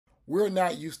we're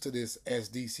not used to this as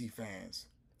DC fans.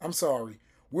 I'm sorry.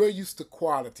 We're used to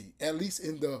quality, at least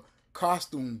in the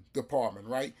costume department,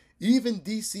 right? Even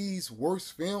DC's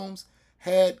worst films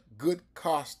had good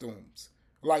costumes.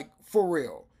 Like, for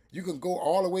real. You can go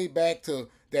all the way back to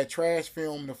that trash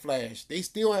film, The Flash. They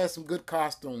still had some good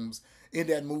costumes in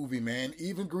that movie, man.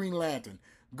 Even Green Lantern.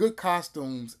 Good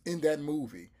costumes in that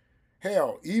movie.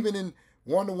 Hell, even in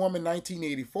Wonder Woman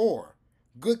 1984,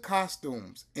 good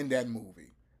costumes in that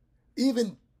movie.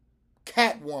 Even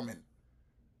Catwoman,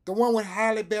 the one with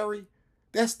Halle Berry,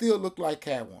 that still looked like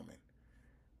Catwoman.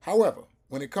 However,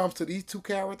 when it comes to these two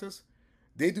characters,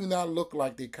 they do not look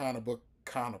like their comic book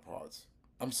counterparts.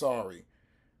 I'm sorry.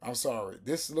 I'm sorry.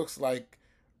 This looks like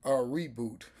a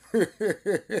reboot.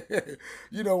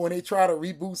 You know, when they try to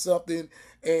reboot something and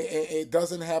it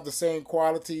doesn't have the same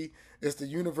quality as the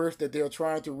universe that they're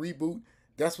trying to reboot,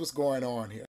 that's what's going on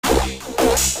here.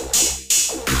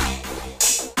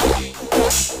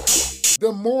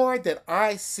 The more that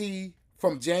I see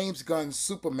from James Gunn's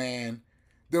Superman,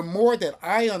 the more that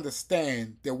I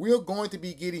understand that we're going to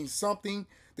be getting something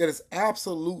that is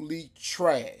absolutely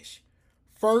trash.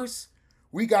 First,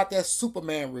 we got that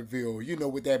Superman reveal, you know,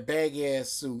 with that baggy ass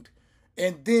suit.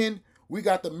 And then we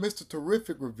got the Mr.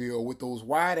 Terrific reveal with those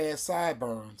wide ass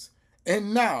sideburns.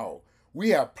 And now we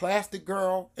have Plastic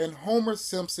Girl and Homer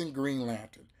Simpson Green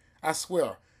Lantern. I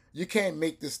swear, you can't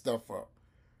make this stuff up.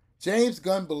 James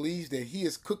Gunn believes that he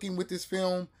is cooking with this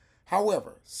film.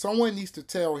 However, someone needs to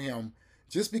tell him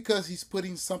just because he's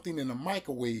putting something in a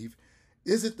microwave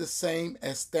isn't the same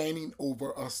as standing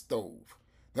over a stove.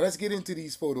 Now let's get into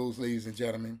these photos, ladies and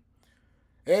gentlemen.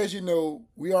 As you know,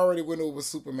 we already went over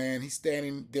Superman. He's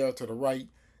standing there to the right.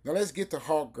 Now let's get to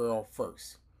Hawkgirl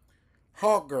first.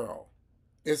 Hawkgirl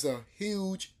is a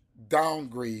huge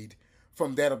downgrade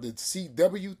from that of the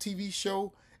CW TV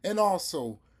show and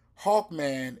also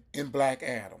Hawkman and Black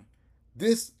Adam.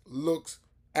 This looks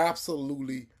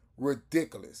absolutely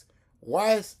ridiculous.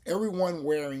 Why is everyone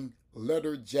wearing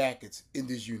leather jackets in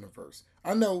this universe?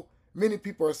 I know many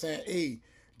people are saying, hey,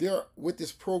 they're with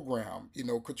this program, you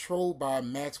know, controlled by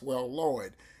Maxwell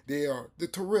Lord. They are the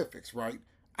Terrifics, right?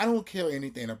 I don't care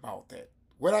anything about that.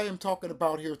 What I am talking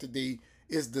about here today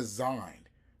is design,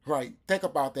 right? Think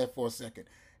about that for a second.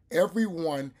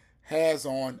 Everyone has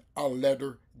on a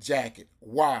leather jacket.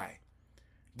 Why?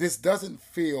 This doesn't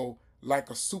feel like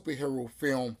a superhero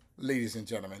film, ladies and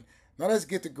gentlemen. Now let's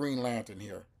get to Green Lantern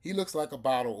here. He looks like a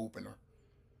bottle opener.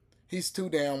 He's too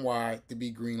damn wide to be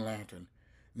Green Lantern.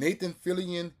 Nathan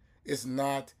Fillion is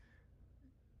not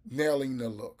nailing the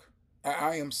look.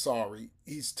 I am sorry.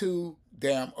 He's too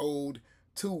damn old,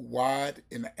 too wide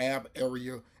in the ab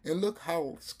area, and look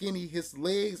how skinny his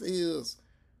legs is.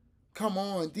 Come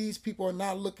on, these people are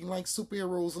not looking like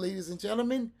superheroes, ladies and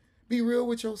gentlemen. Be real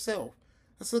with yourself.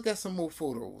 Let's look at some more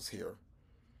photos here.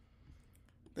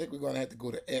 I think we're going to have to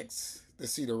go to X to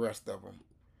see the rest of them.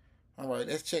 All right,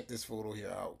 let's check this photo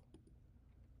here out.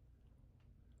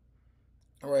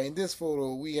 All right, in this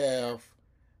photo, we have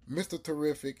Mr.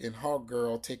 Terrific and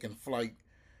Hawkgirl taking flight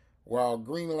while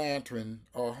Green Lantern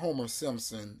or Homer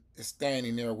Simpson is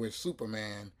standing there with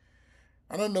Superman.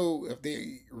 I don't know if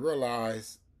they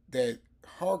realize that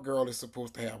Hawkgirl is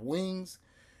supposed to have wings,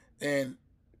 and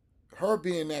her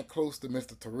being that close to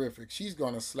Mr. Terrific, she's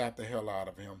going to slap the hell out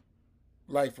of him.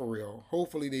 Like, for real.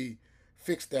 Hopefully they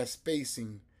fix that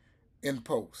spacing in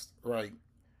post, right?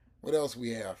 What else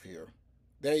we have here?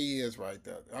 There he is right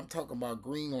there. I'm talking about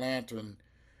Green Lantern.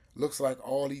 Looks like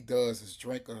all he does is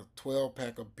drink a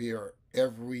 12-pack of beer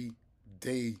every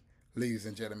day, ladies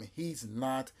and gentlemen. He's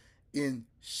not in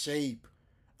shape.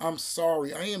 I'm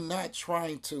sorry. I am not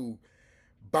trying to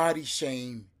body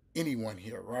shame anyone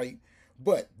here, right?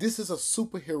 But this is a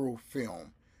superhero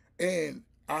film. And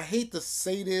I hate to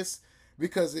say this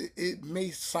because it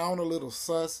may sound a little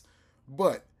sus,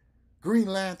 but Green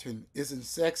Lantern isn't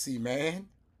sexy, man.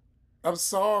 I'm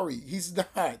sorry. He's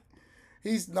not.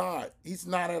 He's not. He's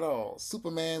not at all.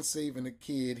 Superman saving a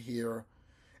kid here.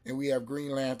 And we have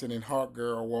Green Lantern and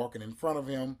Hawkgirl walking in front of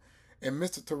him. And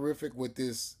Mr. Terrific with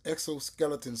this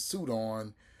exoskeleton suit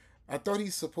on. I thought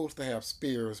he's supposed to have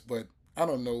spears, but I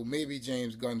don't know. Maybe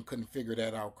James Gunn couldn't figure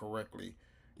that out correctly.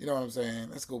 You know what I'm saying?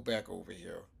 Let's go back over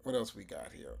here. What else we got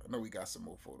here? I know we got some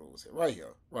more photos here. Right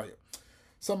here. Right here.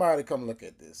 Somebody come look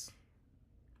at this.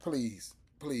 Please,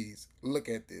 please look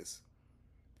at this.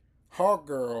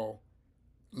 Hawkgirl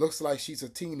looks like she's a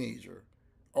teenager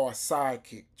or a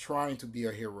sidekick trying to be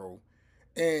a hero.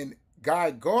 And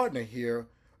Guy Gardner here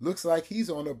looks like he's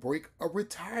on the brink of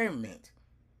retirement.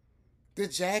 The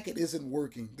jacket isn't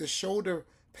working. The shoulder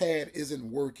pad isn't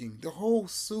working. The whole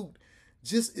suit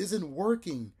just isn't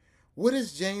working. What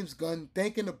is James Gunn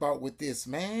thinking about with this,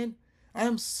 man?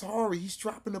 I'm sorry, he's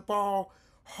dropping the ball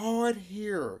hard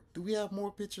here. Do we have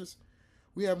more pictures?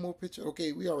 We have more pictures.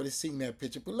 Okay, we already seen that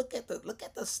picture, but look at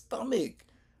the stomach.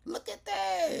 Look at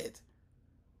that.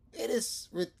 It is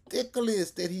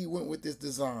ridiculous that he went with this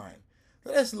design.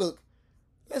 Let's look.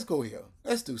 Let's go here.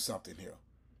 Let's do something here.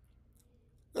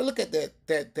 Look at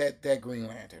that Green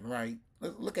Lantern, right?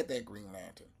 Look at that Green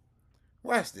Lantern.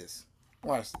 Watch this.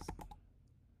 Watch this.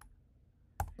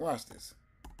 Watch this.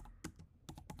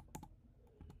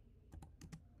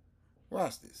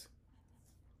 Watch this.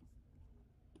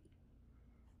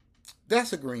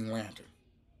 That's a Green Lantern.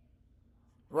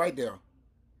 Right there.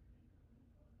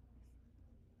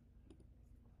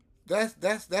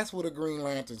 That's what a Green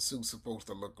Lantern suit's supposed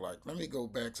to look like. Let me go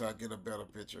back so I get a better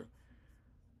picture.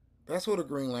 That's what a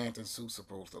Green Lantern suit's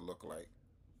supposed to look like.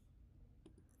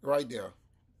 Right there.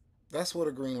 That's what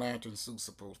a Green Lantern suit's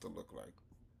supposed to look like.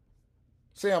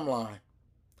 Say I'm lying.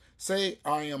 Say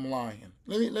I am lying.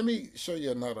 Let me show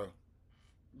you another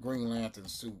Green Lantern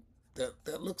suit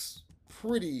that looks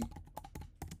pretty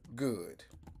good.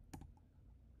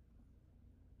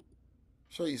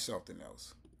 Show you something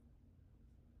else.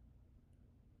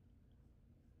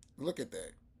 Look at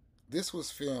that. This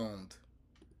was filmed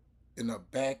in a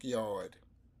backyard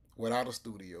without a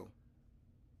studio.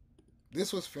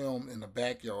 This was filmed in a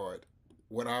backyard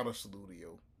without a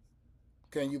studio.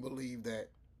 Can you believe that?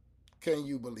 Can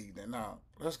you believe that? Now,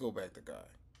 let's go back to Guy.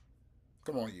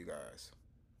 Come on, you guys.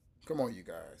 Come on, you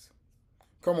guys.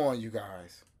 Come on, you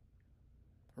guys.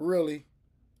 Really?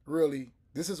 Really?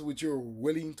 This is what you're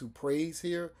willing to praise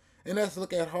here? And let's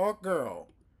look at Hawk Girl.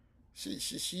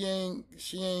 She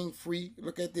ain't free.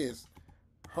 Look at this.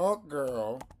 Hawk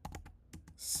Girl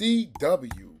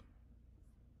CW.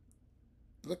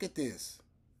 Look at this.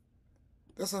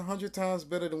 That's 100 times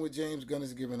better than what James Gunn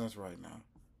is giving us right now.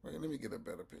 Wait, let me get a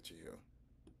better picture here.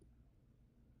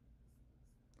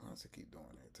 Why does it keep doing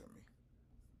that to me?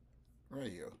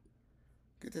 Right here.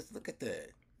 Get this. Look at that.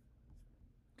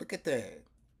 Look at that.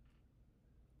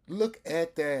 Look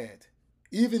at that.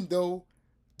 Even though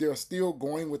they're still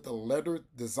going with the leather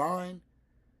design,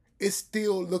 it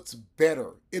still looks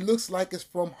better. It looks like it's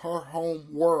from her home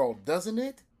world, doesn't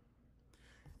it?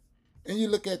 And you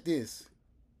look at this.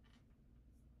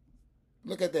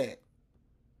 Look at that.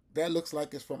 That looks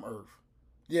like it's from Earth.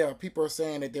 Yeah, people are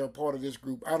saying that they're part of this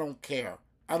group. I don't care.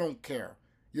 I don't care.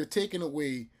 You're taking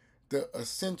away the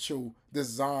essential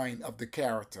design of the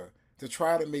character to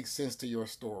try to make sense to your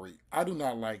story. I do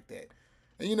not like that.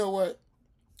 And you know what?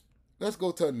 Let's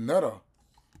go to another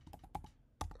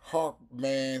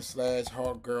Hawkman /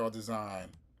 Hawk Girl design.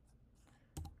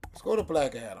 Let's go to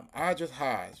Black Adam. Idris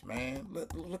Hodge, man.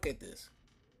 Look at this.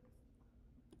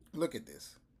 Look at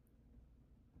this.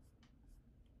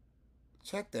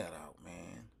 Check that out,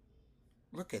 man.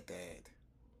 Look at that.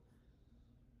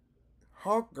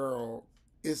 Hawk Girl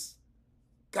is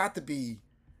got to be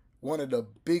one of the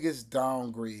biggest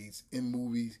downgrades in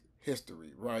movie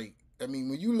history, right? I mean,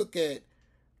 when you look at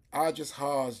Idris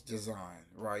Hodge design,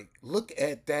 right? Look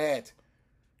at that.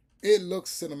 It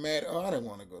looks cinematic. Oh, I didn't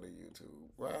want to go to YouTube.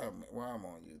 Why I'm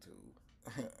on YouTube?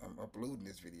 I'm uploading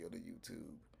this video to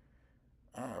YouTube.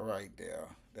 All right, there.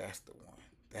 That's the one.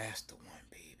 That's the one,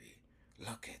 baby.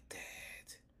 Look at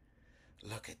that.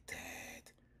 Look at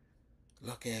that.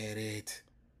 Look at it.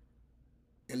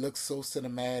 It looks so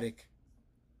cinematic.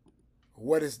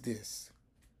 What is this?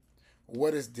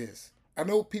 What is this? I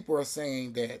know people are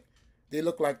saying that they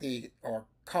look like they are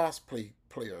cosplay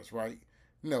players, right?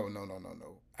 No, no, no, no,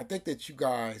 no. I think that you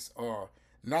guys are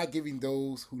not giving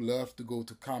those who love to go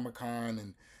to Comic-Con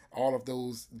and all of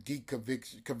those geek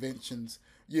conventions,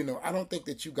 I don't think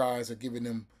that you guys are giving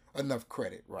them enough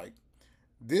credit, right?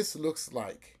 This looks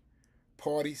like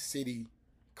Party City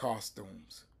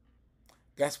costumes.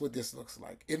 That's what this looks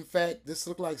like. In fact, this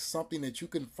looks like something that you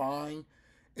can find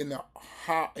in the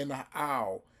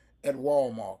aisle at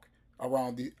Walmart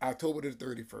around the October the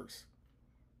 31st.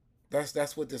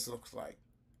 That's what this looks like.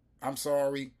 I'm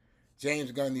sorry.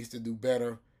 James Gunn needs to do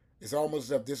better. It's almost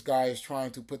as if this guy is trying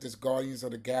to put this Guardians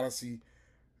of the Galaxy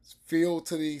feel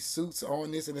to these suits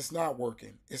on this, and it's not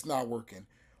working. It's not working.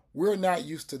 We're not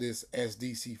used to this as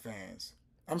DC fans.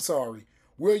 I'm sorry.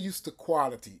 We're used to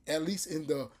quality, at least in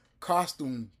the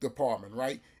costume department,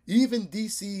 right? Even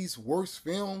DC's worst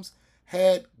films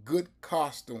had good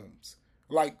costumes.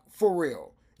 Like, for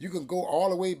real. You can go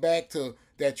all the way back to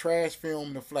that trash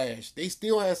film, The Flash. They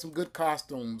still had some good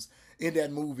costumes in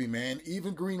that movie, man.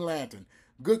 Even Green Lantern.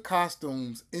 Good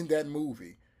costumes in that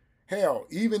movie. Hell,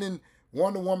 even in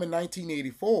Wonder Woman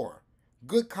 1984.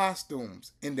 Good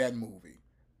costumes in that movie.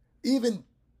 Even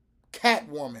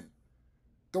Catwoman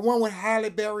The one with Halle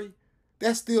Berry,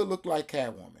 that still looked like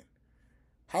Catwoman.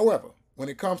 However, when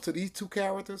it comes to these two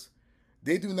characters,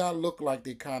 they do not look like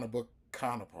their comic book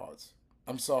counterparts.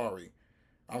 I'm sorry.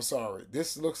 I'm sorry.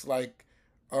 This looks like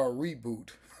a reboot.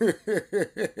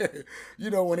 You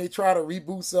know, when they try to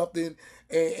reboot something and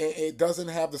it doesn't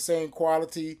have the same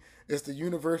quality as the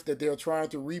universe that they're trying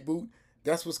to reboot,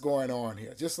 that's what's going on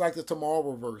here. Just like the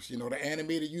Tomorrowverse, you know, the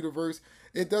animated universe,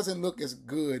 it doesn't look as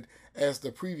good as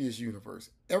the previous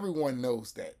universe. Everyone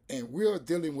knows that. And we're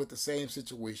dealing with the same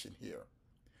situation here.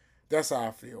 That's how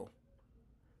I feel.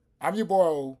 I'm your boy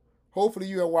O. Hopefully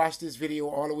you have watched this video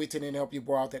all the way to the end and help you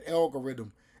boy out that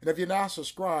algorithm. And if you're not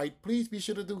subscribed, please be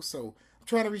sure to do so. I'm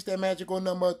trying to reach that magical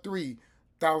number of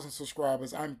 3,000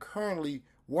 subscribers. I'm currently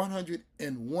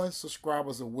 101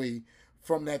 subscribers away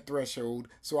from that threshold.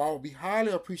 So I will be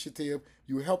highly appreciative.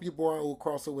 You will help your boy O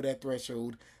cross over that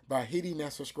threshold by hitting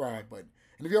that subscribe button.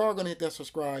 And if you are going to hit that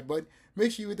subscribe button,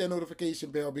 make sure you hit that notification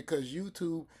bell because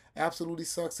YouTube absolutely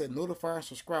sucks at notifying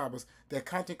subscribers that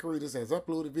content creators has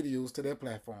uploaded videos to their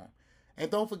platform.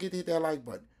 And don't forget to hit that like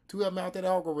button to help out that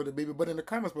algorithm, baby. But in the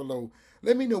comments below,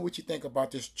 let me know what you think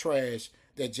about this trash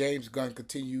that James Gunn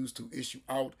continues to issue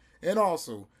out. And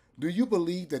also, do you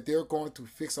believe that they're going to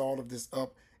fix all of this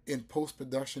up in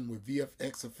post-production with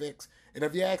VFX effects? And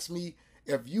if you ask me,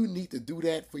 if you need to do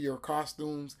that for your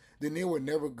costumes, then they were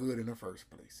never good in the first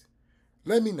place.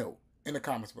 Let me know in the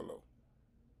comments below.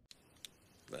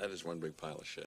 That is one big pile of shit.